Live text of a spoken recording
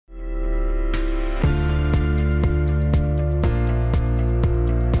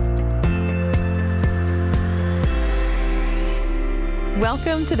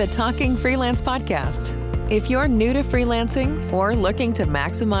Welcome to the Talking Freelance podcast. If you're new to freelancing or looking to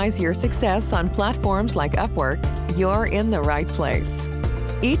maximize your success on platforms like Upwork, you're in the right place.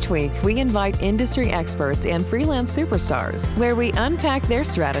 Each week, we invite industry experts and freelance superstars where we unpack their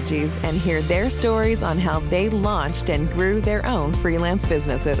strategies and hear their stories on how they launched and grew their own freelance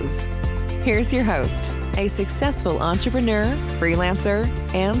businesses. Here's your host, a successful entrepreneur, freelancer,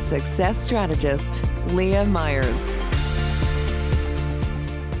 and success strategist, Leah Myers.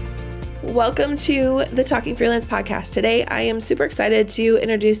 Welcome to the Talking Freelance podcast. Today, I am super excited to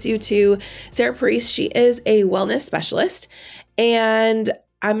introduce you to Sarah Parise. She is a wellness specialist, and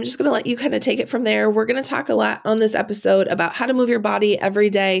I'm just going to let you kind of take it from there. We're going to talk a lot on this episode about how to move your body every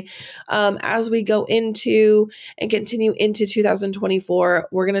day. As we go into and continue into 2024,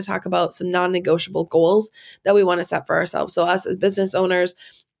 we're going to talk about some non-negotiable goals that we want to set for ourselves. So us as business owners,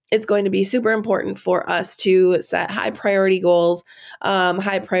 it's going to be super important for us to set high priority goals,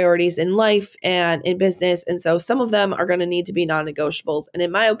 high priorities in life and in business. And so some of them are going to need to be non-negotiables. And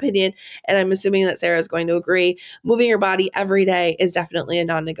in my opinion, and I'm assuming that Sarah is going to agree, moving your body every day is definitely a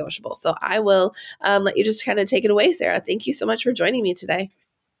non-negotiable. So I will let you just kind of take it away, Sarah. Thank you so much for joining me today.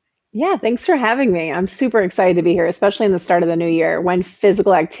 Yeah, thanks for having me. I'm super excited to be here, especially in the start of the new year when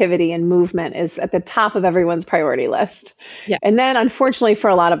physical activity and movement is at the top of everyone's priority list. Yes. And then unfortunately for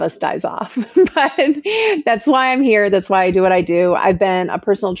a lot of us dies off. But that's why I'm here. That's why I do what I do. I've been a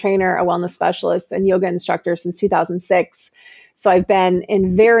personal trainer, a wellness specialist, and yoga instructor since 2006. So I've been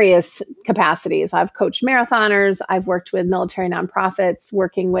in various capacities. I've coached marathoners. I've worked with military nonprofits,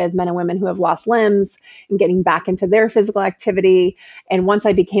 working with men and women who have lost limbs and getting back into their physical activity. And once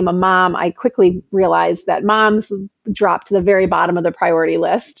I became a mom, I quickly realized that moms drop to the very bottom of the priority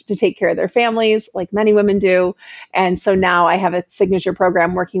list to take care of their families, like many women do. And so now I have a signature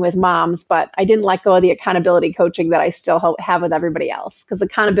program working with moms, but I didn't let go of the accountability coaching that I still have with everybody else, because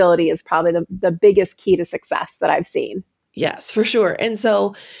accountability is probably the biggest key to success that I've seen. Yes, for sure. And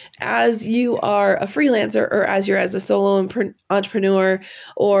so as you are a freelancer or as you're as a solo entrepreneur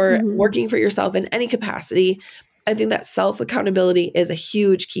or working for yourself in any capacity, I think that self-accountability is a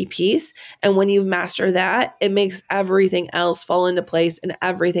huge key piece. And when you've mastered that, it makes everything else fall into place and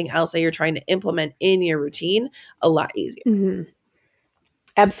everything else that you're trying to implement in your routine a lot easier. Mm-hmm.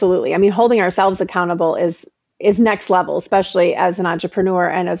 Absolutely. I mean, holding ourselves accountable is next level, especially as an entrepreneur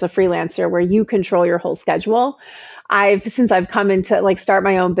and as a freelancer where you control your whole schedule. Since I've come into start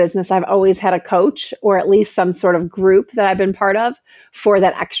my own business, I've always had a coach or at least some sort of group that I've been part of for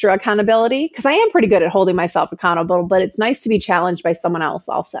that extra accountability, because I am pretty good at holding myself accountable, but it's nice to be challenged by someone else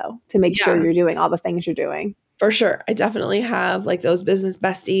also to make sure you're doing all the things you're doing. For sure. I definitely have those business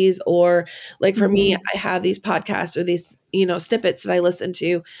besties, or for me, I have these podcasts or these, snippets that I listen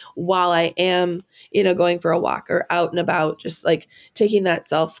to while I am, going for a walk or out and about, just taking that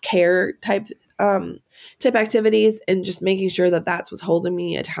self-care type activities and just making sure that that's what's holding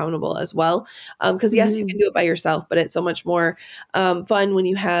me accountable as well. Because yes, you can do it by yourself, but it's so much more fun when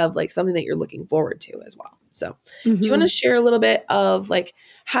you have something that you're looking forward to as well. So do you want to share a little bit of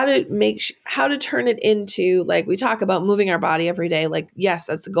how to turn it into, we talk about moving our body every day, yes,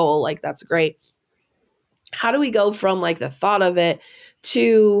 that's a goal, that's great. How do we go from the thought of it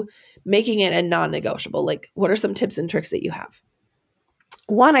to making it a non-negotiable? What are some tips and tricks that you have?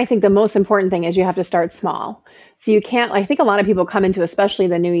 One, I think the most important thing is you have to start small. So you can't, I think a lot of people come into, especially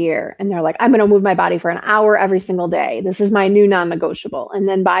the new year, and they're like, I'm going to move my body for an hour every single day. This is my new non-negotiable. And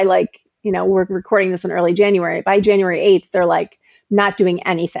then by we're recording this in early January. By January 8th, they're not doing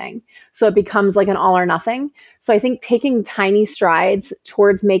anything. So it becomes an all or nothing. So I think taking tiny strides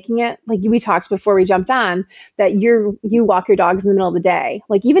towards making it, we talked before we jumped on, that you walk your dogs in the middle of the day,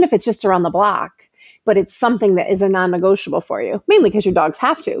 even if it's just around the block, but it's something that is a non-negotiable for you, mainly because your dogs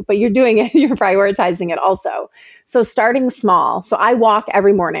have to, but you're doing it, you're prioritizing it also. So starting small. So I walk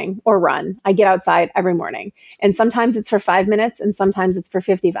every morning or run. I get outside every morning. And sometimes it's for 5 minutes and sometimes it's for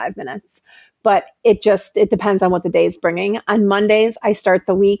 55 minutes. But it depends on what the day is bringing. On Mondays, I start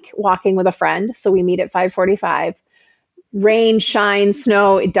the week walking with a friend. So we meet at 5:45. Rain, shine,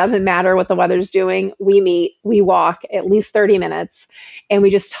 snow, it doesn't matter what the weather's doing. We meet, we walk at least 30 minutes, and we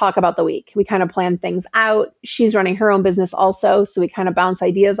just talk about the week. We kind of plan things out. She's running her own business also, so we kind of bounce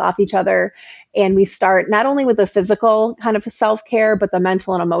ideas off each other. And we start not only with the physical kind of self-care, but the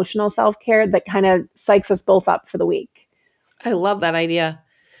mental and emotional self-care that kind of psychs us both up for the week. I love that idea.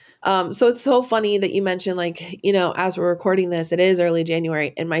 So it's so funny that you mentioned, as we're recording this, it is early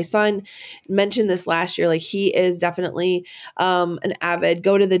January, and my son mentioned this last year. He is definitely an avid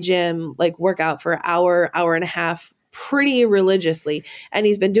go to the gym, workout for an hour and a half pretty religiously. And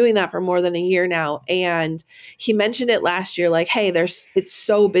he's been doing that for more than a year now. And he mentioned it last year, like, hey, it's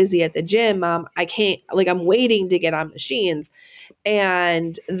so busy at the gym. I can't, like, I'm waiting to get on machines.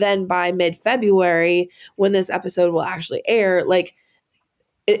 And then by mid-February, when this episode will actually air, like,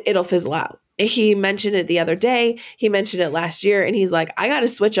 it'll fizzle out. He mentioned it the other day. He mentioned it last year, and he's like, I got to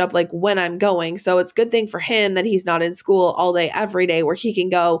switch up like when I'm going. So it's a good thing for him that he's not in school all day, every day, where he can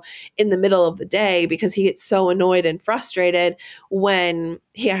go in the middle of the day, because he gets so annoyed and frustrated when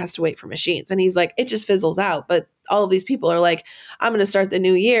he has to wait for machines. And he's like, it just fizzles out. But all of these people are like, I'm going to start the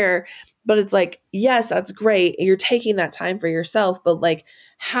new year. But it's like, yes, that's great. You're taking that time for yourself, but like,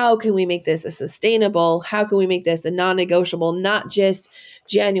 how can we make this a sustainable? How can we make this a non-negotiable, not just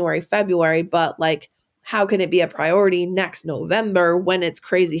January, February, but like, how can it be a priority next November when it's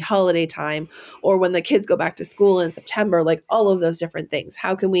crazy holiday time, or when the kids go back to school in September, like all of those different things?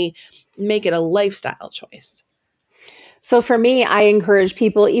 How can we make it a lifestyle choice? So for me, I encourage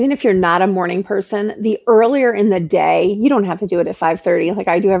people, even if you're not a morning person, the earlier in the day, you don't have to do it at 5:30 like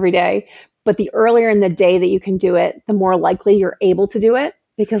I do every day, but the earlier in the day that you can do it, the more likely you're able to do it,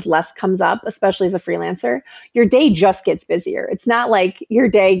 because less comes up, especially as a freelancer. Your day just gets busier. It's not like your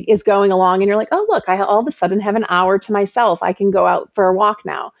day is going along and you're like, oh, look, I all of a sudden have an hour to myself. I can go out for a walk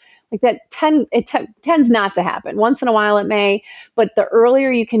now. Like that tends not to happen. Once in a while it may, but the earlier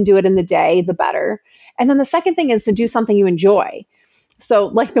you can do it in the day, the better. And then the second thing is to do something you enjoy. So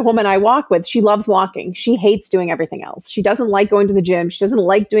like the woman I walk with, she loves walking. She hates doing everything else. She doesn't like going to the gym. She doesn't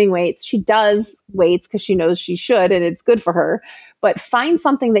like doing weights. She does weights because she knows she should and it's good for her. But find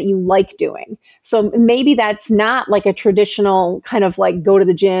something that you like doing. So maybe that's not like a traditional kind of like go to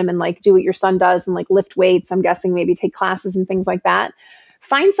the gym and like do what your son does and like lift weights. I'm guessing maybe take classes and things like that.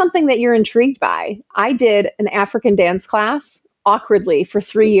 Find something that you're intrigued by. I did an African dance class awkwardly for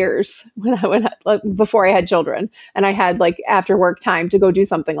 3 years before I had children, and I had like after work time to go do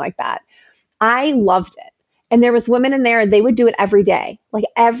something like that. I loved it. And there was women in there, they would do it every day, like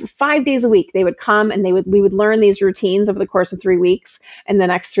 5 days a week. They would come and we would learn these routines over the course of 3 weeks. And the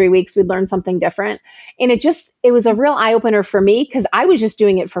next 3 weeks, we'd learn something different. And it was a real eye opener for me, because I was just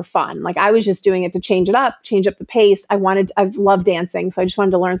doing it for fun. Like I was just doing it to change up the pace. I've loved dancing. So I just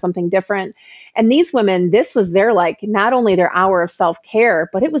wanted to learn something different. And these women, this was their, like, not only their hour of self-care,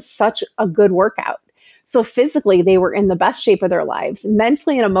 but it was such a good workout. So physically, they were in the best shape of their lives.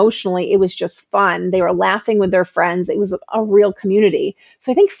 Mentally and emotionally, it was just fun. They were laughing with their friends. It was a real community.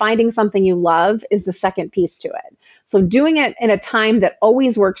 So I think finding something you love is the second piece to it. So doing it in a time that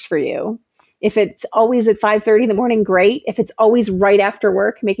always works for you. If it's always at 5:30 in the morning, great. If it's always right after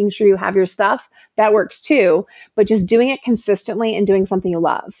work, making sure you have your stuff, that works too. But just doing it consistently and doing something you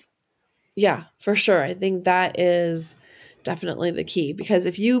love. Yeah, for sure. I think that is definitely the key, because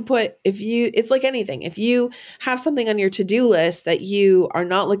it's like anything. If you have something on your to-do list that you are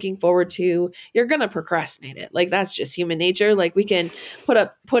not looking forward to, you're going to procrastinate it. Like that's just human nature. Like we can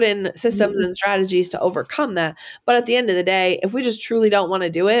put in systems and strategies to overcome that. But at the end of the day, if we just truly don't want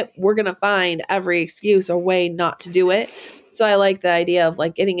to do it, we're going to find every excuse or way not to do it. So I like the idea of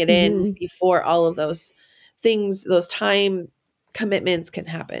like getting it in before all of those things, those time commitments can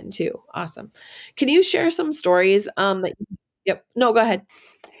happen too. Awesome. Can you share some stories yep. No, go ahead.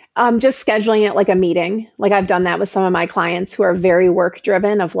 Just scheduling it like a meeting. Like I've done that with some of my clients who are very work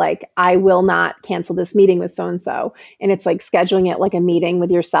driven, of like, I will not cancel this meeting with so-and-so. And it's like scheduling it like a meeting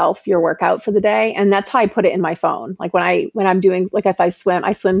with yourself, your workout for the day. And that's how I put it in my phone. Like when I'm doing, like if I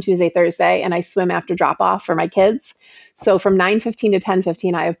swim Tuesday, Thursday, and I swim after drop off for my kids. So from 9:15 to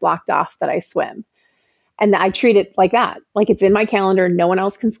 10:15, I have blocked off that I swim. And I treat it like that, like it's in my calendar. No one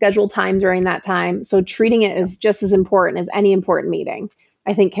else can schedule time during that time. So treating it as just as important as any important meeting,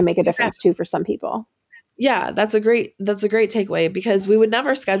 I think can make a difference too for some people. Yeah, that's a great takeaway, because we would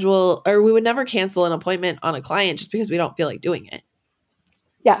never cancel an appointment on a client just because we don't feel like doing it.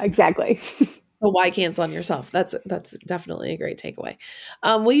 Yeah, exactly. So why cancel on yourself? That's definitely a great takeaway.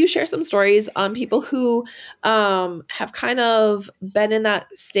 Will you share some stories on people who have kind of been in that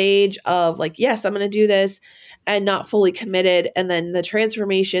stage of like, yes, I'm going to do this, and not fully committed, and then the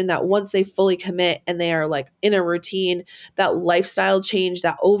transformation that once they fully commit and they are like in a routine, that lifestyle change,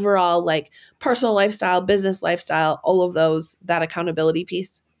 that overall like personal lifestyle, business lifestyle, all of those, that accountability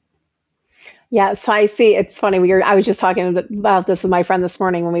piece? Yeah, so I see. It's funny. I was just talking about this with my friend this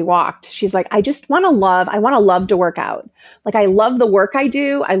morning when we walked. She's like, I want to love to work out. Like, I love the work I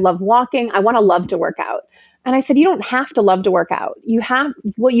do. I love walking. I want to love to work out. And I said, you don't have to love to work out. You have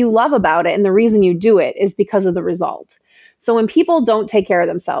what you love about it. And the reason you do it is because of the result. So when people don't take care of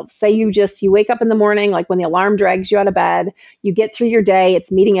themselves, say you wake up in the morning, like when the alarm drags you out of bed, you get through your day,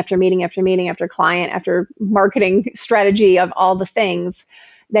 it's meeting after meeting after meeting after client after marketing strategy of all the things.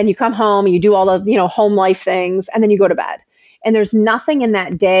 Then you come home and you do all the, home life things, and then you go to bed. And there's nothing in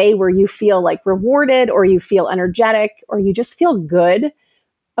that day where you feel like rewarded or you feel energetic or you just feel good.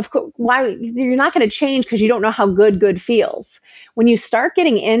 Of course, why you're not going to change because you don't know how good feels. When you start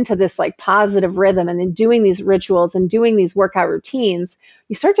getting into this like positive rhythm and then doing these rituals and doing these workout routines,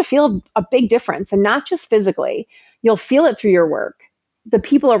 you start to feel a big difference, and not just physically. You'll feel it through your work. The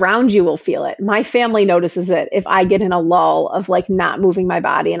people around you will feel it. My family notices it if I get in a lull of like not moving my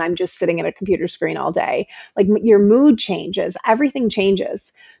body and I'm just sitting at a computer screen all day. Like your mood changes, everything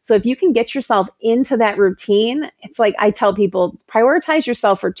changes. So if you can get yourself into that routine, it's like I tell people, prioritize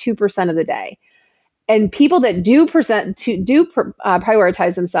yourself for 2% of the day. And people that prioritize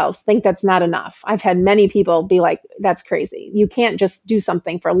themselves think that's not enough. I've had many people be like, that's crazy. You can't just do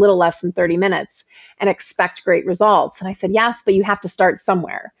something for a little less than 30 minutes and expect great results. And I said, yes, but you have to start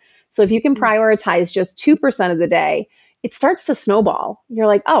somewhere. So if you can prioritize just 2% of the day, it starts to snowball. You're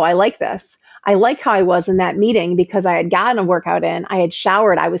like, oh, I like this. I like how I was in that meeting because I had gotten a workout in, I had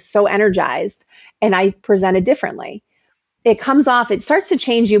showered, I was so energized, and I presented differently. It starts to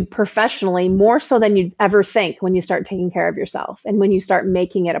change you professionally more so than you'd ever think when you start taking care of yourself and when you start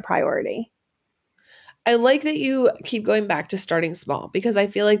making it a priority. I like that you keep going back to starting small, because I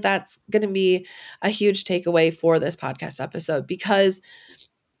feel like that's going to be a huge takeaway for this podcast episode, because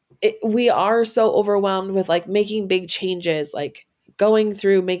we are so overwhelmed with like making big changes, like going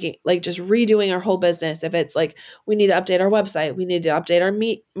through making like just redoing our whole business. If it's like we need to update our website, we need to update our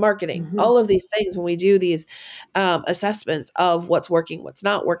marketing, all of these things when we do these assessments of what's working, what's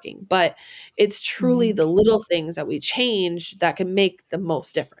not working. But it's truly the little things that we change that can make the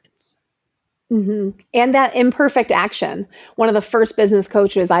most difference. And that imperfect action. One of the first business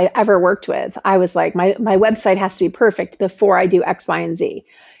coaches I ever worked with, I was like, my website has to be perfect before I do X, Y, and Z.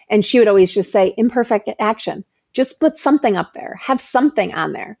 And she would always just say, imperfect action. Just put something up there. Have something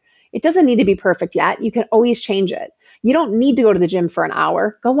on there. It doesn't need to be perfect yet. You can always change it. You don't need to go to the gym for an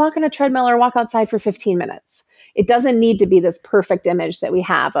hour. Go walk on a treadmill or walk outside for 15 minutes. It doesn't need to be this perfect image that we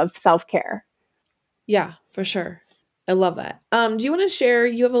have of self-care. Yeah, for sure. I love that. Do you want to share?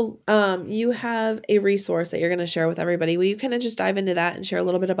 You have a resource that you're going to share with everybody. Will you kind of just dive into that and share a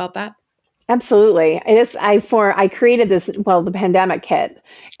little bit about that? Absolutely. I created this, the pandemic hit,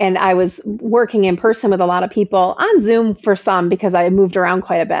 and I was working in person with a lot of people on Zoom for some because I moved around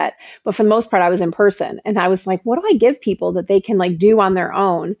quite a bit. But for the most part, I was in person, and I was like, what do I give people that they can like do on their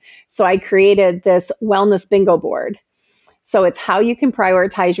own? So I created this wellness bingo board. So it's how you can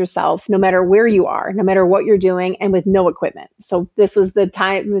prioritize yourself no matter where you are, no matter what you're doing, and with no equipment. So this was the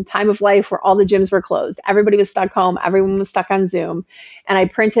time of life where all the gyms were closed. Everybody was stuck home. Everyone was stuck on Zoom. And I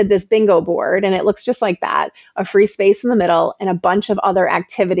printed this bingo board, and it looks just like that, a free space in the middle and a bunch of other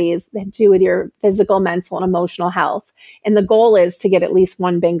activities that do with your physical, mental, and emotional health. And the goal is to get at least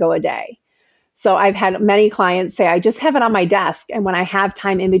one bingo a day. So I've had many clients say, I just have it on my desk. And when I have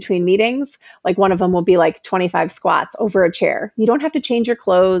time in between meetings, like one of them will be like 25 squats over a chair. You don't have to change your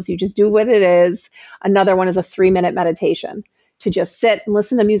clothes. You just do what it is. Another one is a 3-minute meditation to just sit and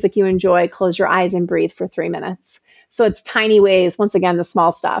listen to music you enjoy, close your eyes and breathe for 3 minutes. So it's tiny ways, once again, the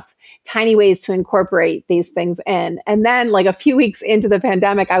small stuff, tiny ways to incorporate these things in. And then like a few weeks into the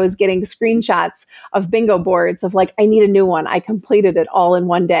pandemic, I was getting screenshots of bingo boards of like, I need a new one. I completed it all in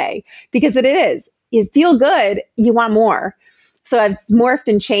one day because it is. You feel good. You want more. So I've morphed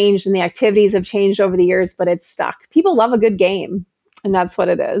and changed, and the activities have changed over the years, but it's stuck. People love a good game, and that's what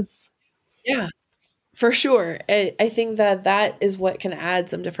it is. Yeah. For sure. I think that is what can add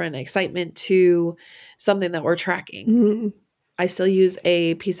some different excitement to something that we're tracking. I still use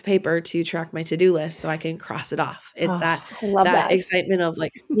a piece of paper to track my to-do list so I can cross it off. It's I love that. excitement of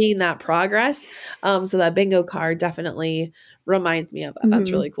like seeing that progress. So that bingo card definitely reminds me of that.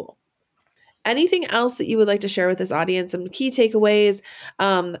 That's really cool. Anything else that you would like to share with this audience? Some key takeaways,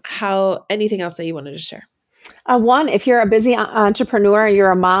 anything else that you wanted to share? One, if you're a busy entrepreneur,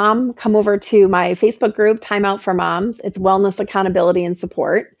 you're a mom, come over to my Facebook group, Time Out for Moms. It's wellness, accountability, and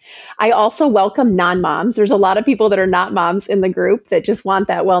support. I also welcome non-moms. There's a lot of people that are not moms in the group that just want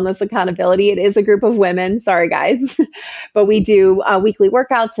that wellness accountability. It is a group of women. Sorry, guys. But we do weekly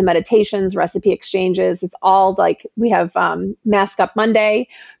workouts and meditations, recipe exchanges. It's all like we have Mask Up Monday.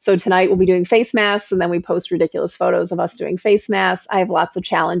 So tonight we'll be doing face masks, and then we post ridiculous photos of us doing face masks. I have lots of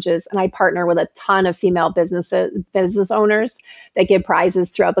challenges, and I partner with a ton of female business owners that give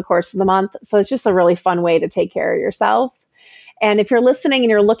prizes throughout the course of the month. So it's just a really fun way to take care of yourself. And if you're listening and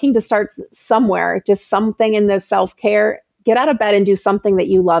you're looking to start somewhere, just something in the self-care, get out of bed and do something that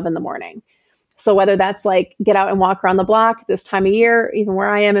you love in the morning. So whether that's like get out and walk around the block this time of year, even where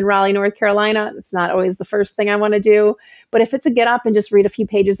I am in Raleigh, North Carolina, it's not always the first thing I want to do. But if it's a get up and just read a few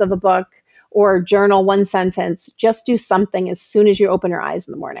pages of a book or journal one sentence, just do something as soon as you open your eyes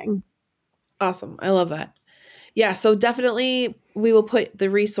in the morning. Awesome. I love that. Yeah. So definitely we will put the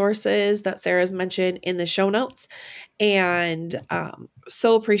resources that Sarah's mentioned in the show notes. And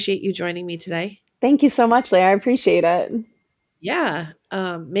so appreciate you joining me today. Thank you so much, Leah. I appreciate it. Yeah.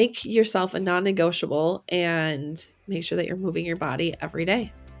 Make yourself a non-negotiable and make sure that you're moving your body every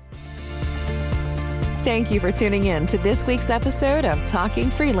day. Thank you for tuning in to this week's episode of Talking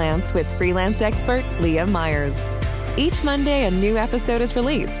Freelance with freelance expert Leah Myers. Each Monday, a new episode is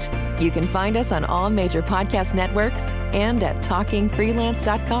released. You can find us on all major podcast networks and at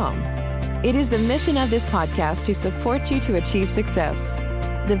talkingfreelance.com. It is the mission of this podcast to support you to achieve success.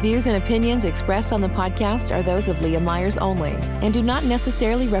 The views and opinions expressed on the podcast are those of Leah Myers only and do not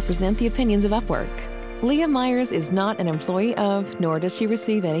necessarily represent the opinions of Upwork. Leah Myers is not an employee of, nor does she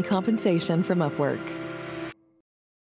receive any compensation from Upwork.